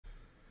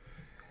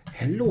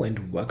Hello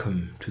and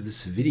welcome to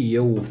this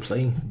video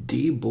playing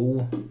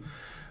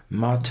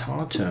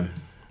Debomartarte.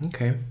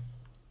 Okay.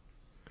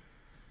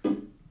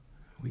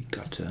 We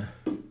got a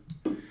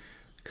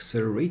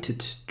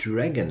accelerated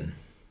dragon.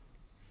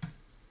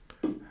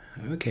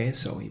 Okay,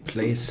 so he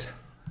plays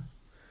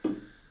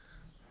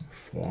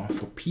for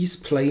peace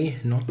play,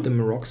 not the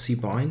Maroxy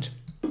bind.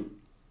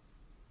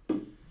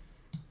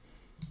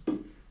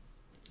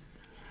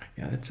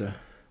 Yeah, that's a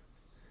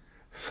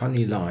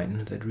funny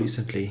line that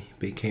recently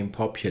became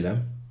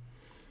popular.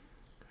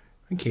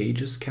 Okay, he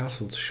just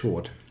castled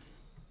short.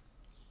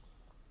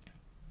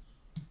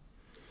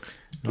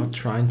 Not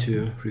trying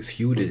to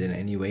refute it in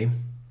any way.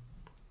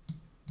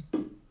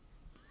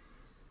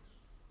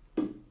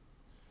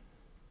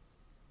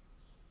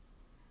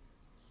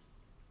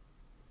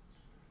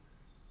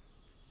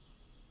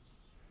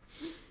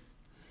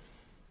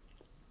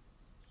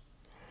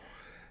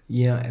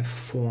 Yeah,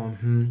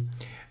 f4.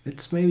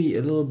 It's maybe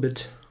a little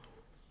bit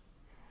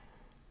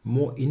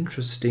more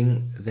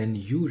interesting than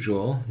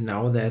usual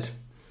now that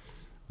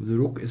the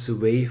rook is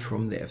away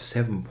from the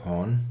f7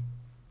 pawn.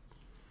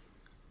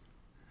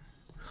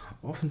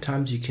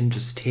 Oftentimes you can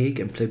just take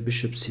and play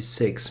bishop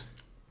c6.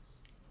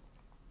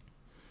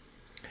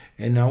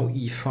 And now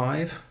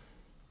e5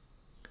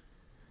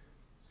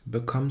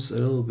 becomes a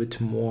little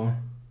bit more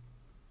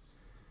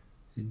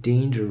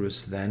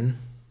dangerous then.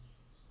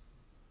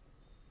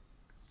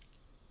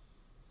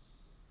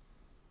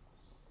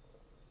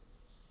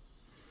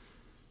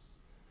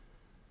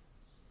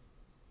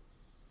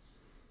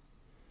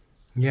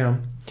 Yeah,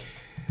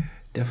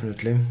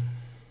 definitely.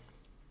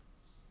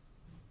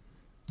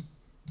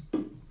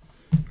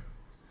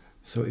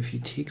 So if he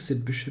takes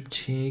it, bishop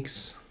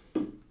takes,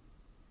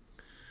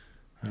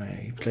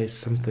 he plays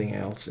something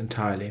else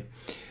entirely.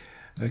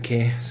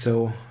 Okay,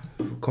 so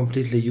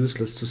completely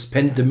useless to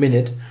spend the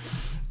minute.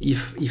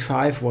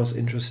 E5 was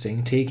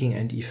interesting, taking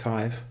and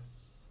e5.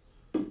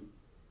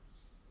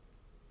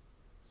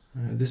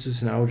 This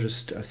is now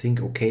just, I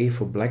think, okay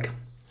for black.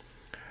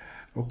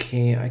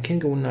 Okay, I can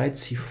go knight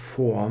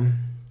c4.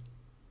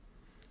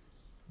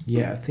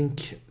 Yeah, I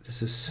think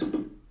this is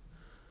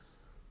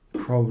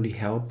probably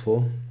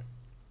helpful.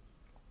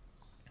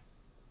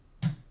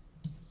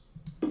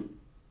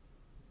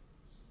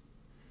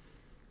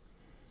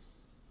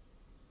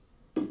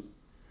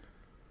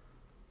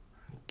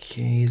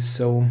 Okay,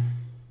 so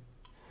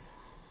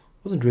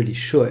wasn't really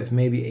sure if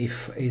maybe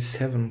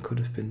a7 could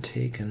have been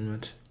taken,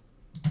 but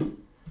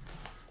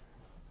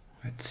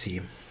let's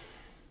see.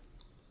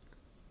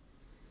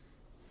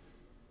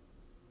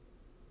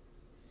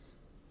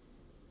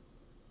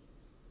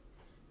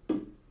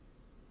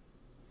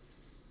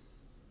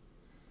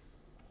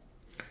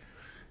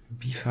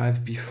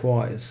 b5,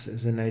 b4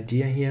 is an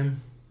idea here.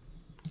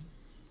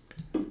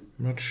 I'm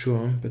not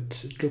sure,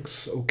 but it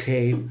looks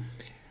okay.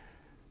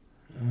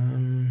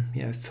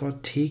 Yeah, I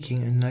thought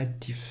taking a knight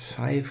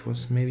d5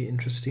 was maybe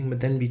interesting, but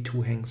then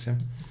b2 hangs. Yeah?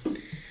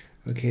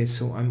 Okay,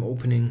 so I'm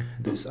opening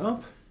this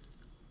up.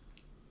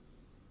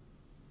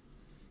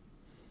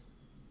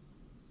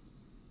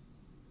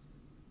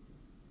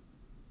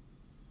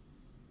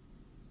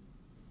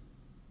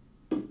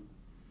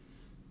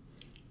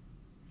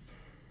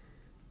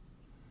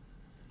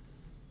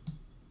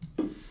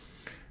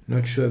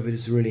 Not sure if it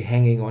is really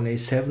hanging on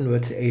a7,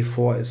 but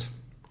a4 is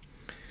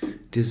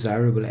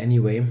desirable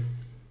anyway.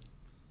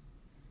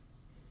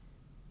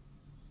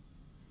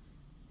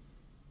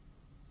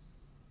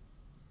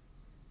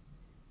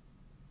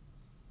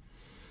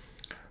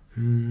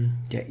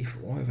 Yeah, if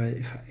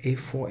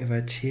a4, if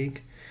I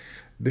take,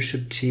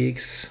 bishop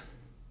takes,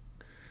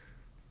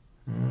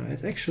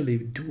 it's actually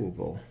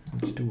doable.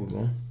 It's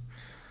doable.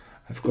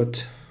 I've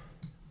got,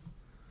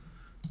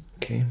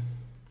 okay.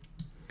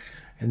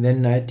 And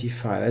then knight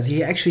d5. As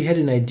he actually had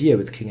an idea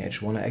with king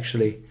h1. I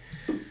actually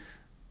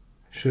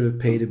should have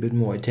paid a bit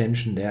more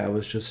attention there. I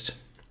was just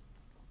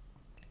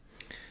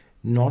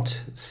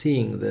not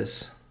seeing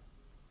this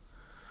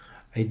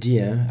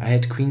idea. I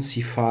had queen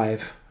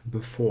c5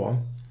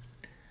 before,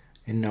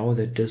 and now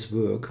that does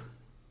work.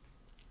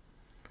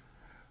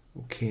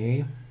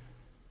 Okay.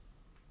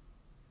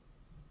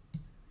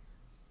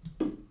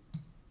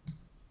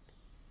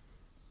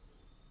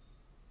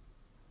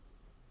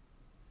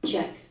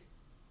 Check.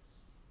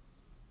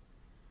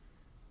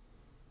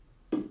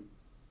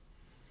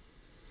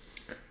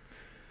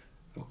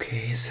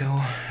 Okay,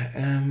 so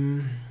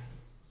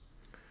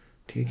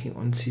taking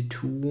on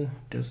c2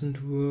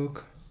 doesn't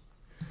work.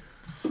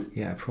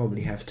 Yeah, I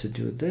probably have to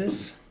do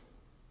this.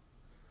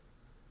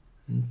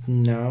 And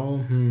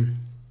now,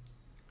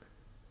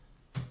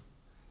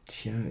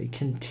 yeah, I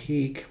can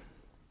take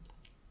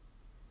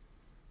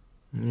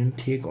and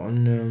take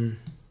on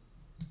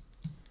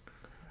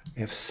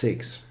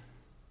f6.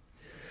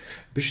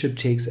 Bishop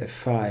takes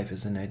f5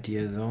 is an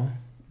idea though.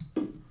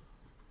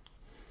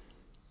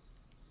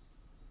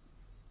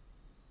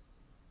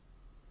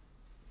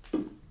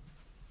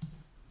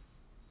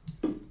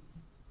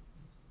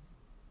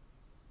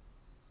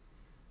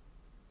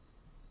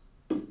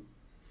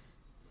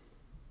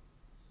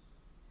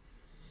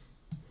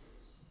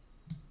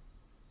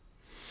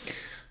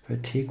 I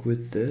take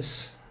with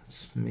this,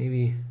 it's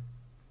maybe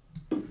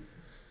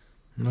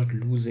not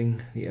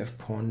losing the f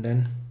pawn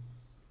then.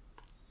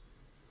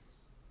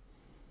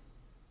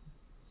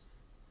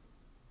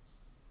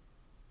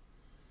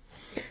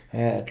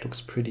 Yeah, it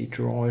looks pretty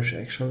drawish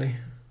actually.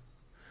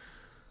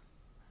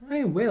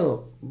 I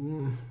will,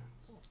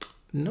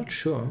 not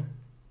sure.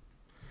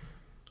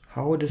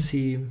 How does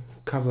he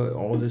cover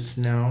all this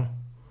now?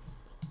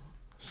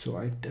 So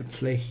I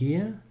play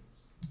here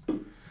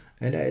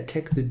and I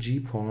attack the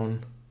g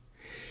pawn.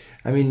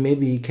 I mean,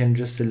 maybe he can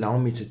just allow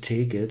me to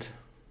take it.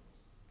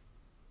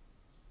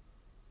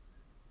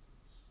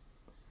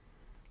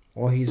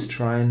 Or he's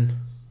trying,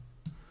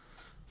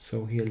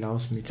 so he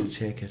allows me to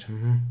take it.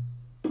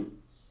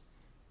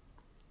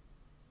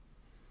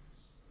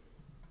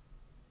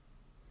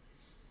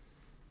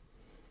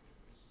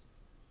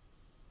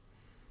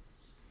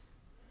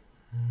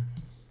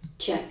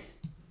 Check.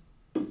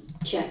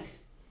 Check.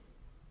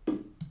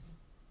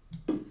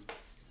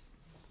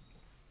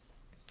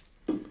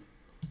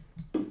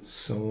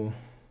 So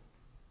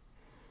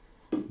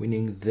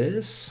winning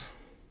this,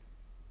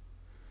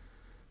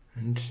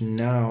 and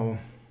now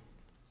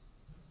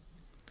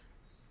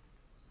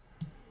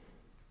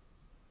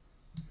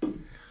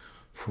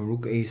for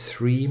rook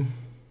a3.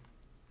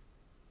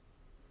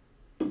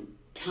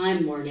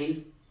 Time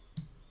warning.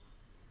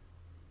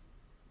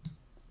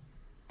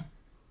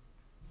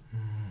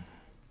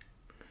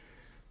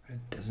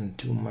 It doesn't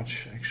do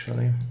much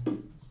actually.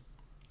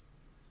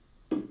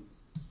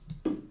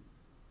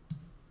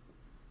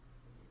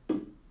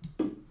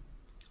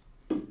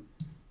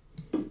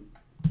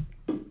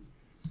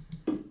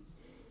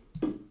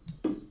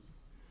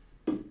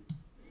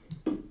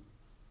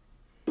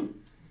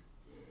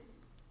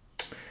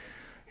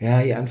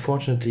 Yeah, he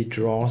unfortunately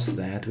draws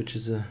that, which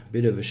is a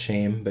bit of a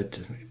shame, but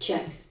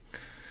check.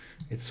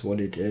 It's what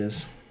it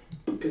is.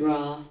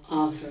 Draw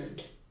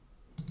offered.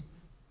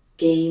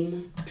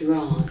 Game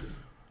drawn.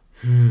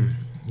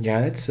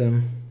 Yeah, it's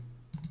a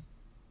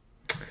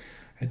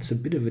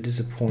bit of a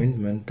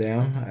disappointment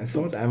there. I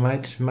thought I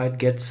might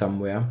get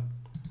somewhere.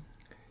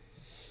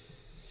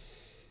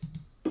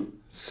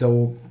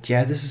 So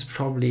yeah, this is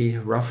probably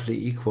roughly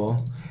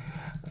equal.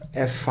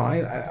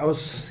 F5. I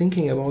was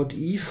thinking about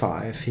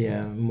E5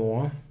 here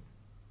more.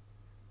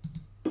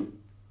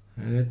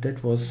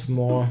 That was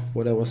more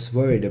what I was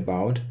worried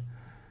about,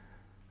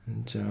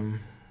 and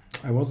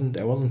I wasn't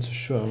so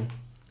sure.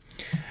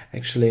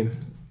 Actually,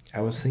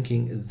 I was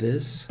thinking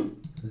this,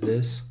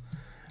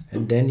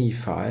 and then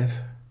E5.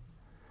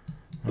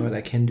 But I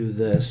can do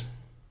this.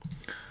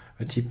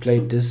 But he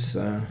played this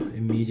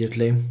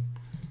immediately.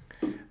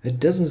 It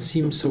doesn't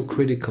seem so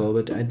critical,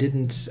 but I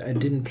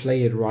didn't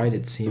play it right,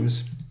 it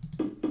seems.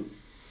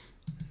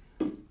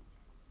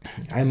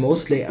 I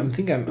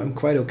think I'm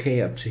quite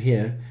okay up to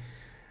here,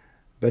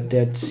 but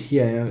that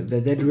here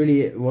that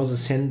really was a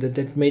sense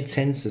that made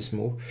sense, this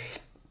move.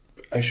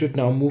 I should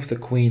now move the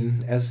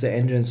queen, as the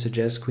engine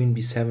suggests, queen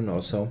b7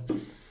 or so.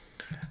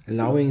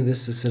 Allowing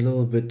this is a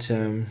little bit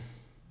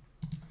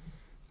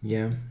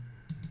yeah.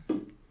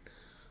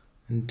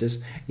 And this,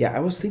 yeah, I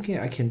was thinking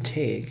I can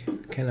take,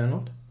 can I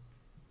not?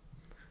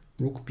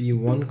 Rook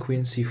b1,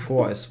 queen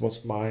c4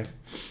 was my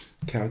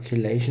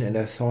calculation, and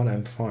I thought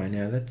I'm fine.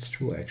 Yeah, that's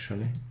true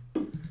actually.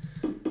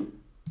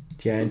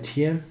 Yeah, and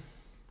here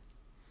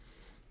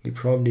he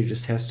probably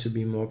just has to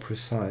be more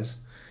precise.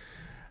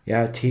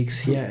 Yeah, it takes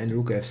here and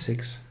rook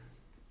f6.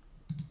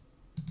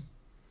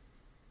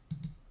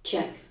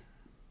 Check.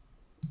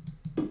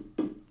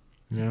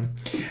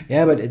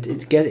 Yeah, but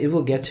it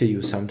will get to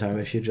you sometime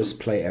if you just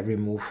play every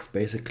move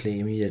basically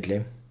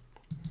immediately.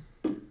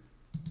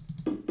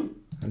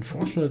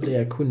 Unfortunately,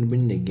 I couldn't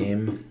win the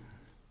game.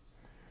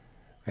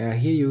 Here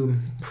you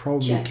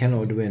probably check.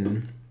 Cannot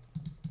win.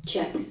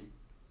 Check.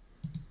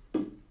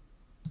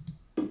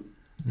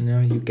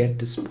 No, you get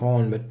this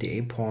pawn, but the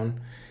a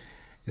pawn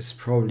is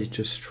probably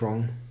too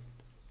strong.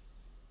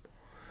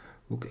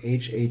 Rook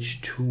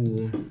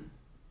h2.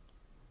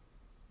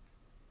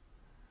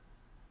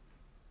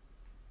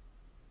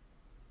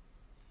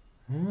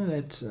 Oh,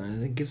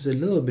 that gives a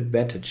little bit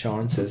better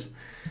chances.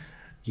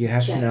 You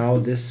have check. Now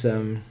this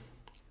rook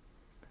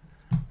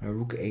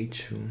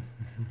a2.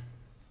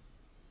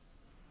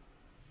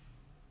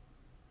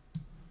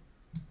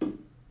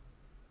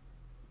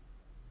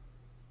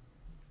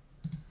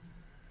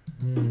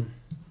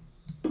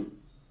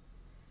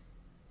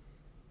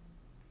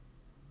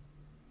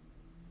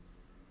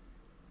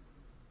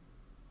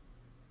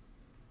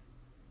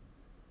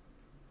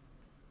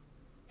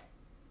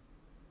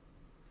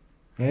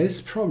 Yeah,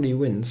 this probably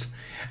wins.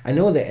 I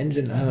know the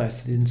engine. Oh, I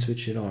didn't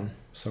switch it on.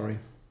 Sorry.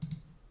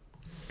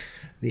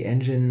 The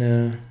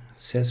engine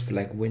says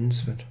like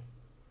wins, but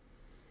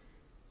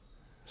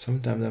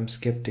sometimes I'm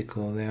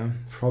skeptical there.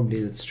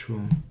 Probably that's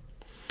true.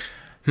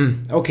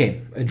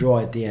 Okay, a draw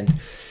at the end.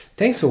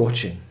 Thanks for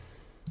watching.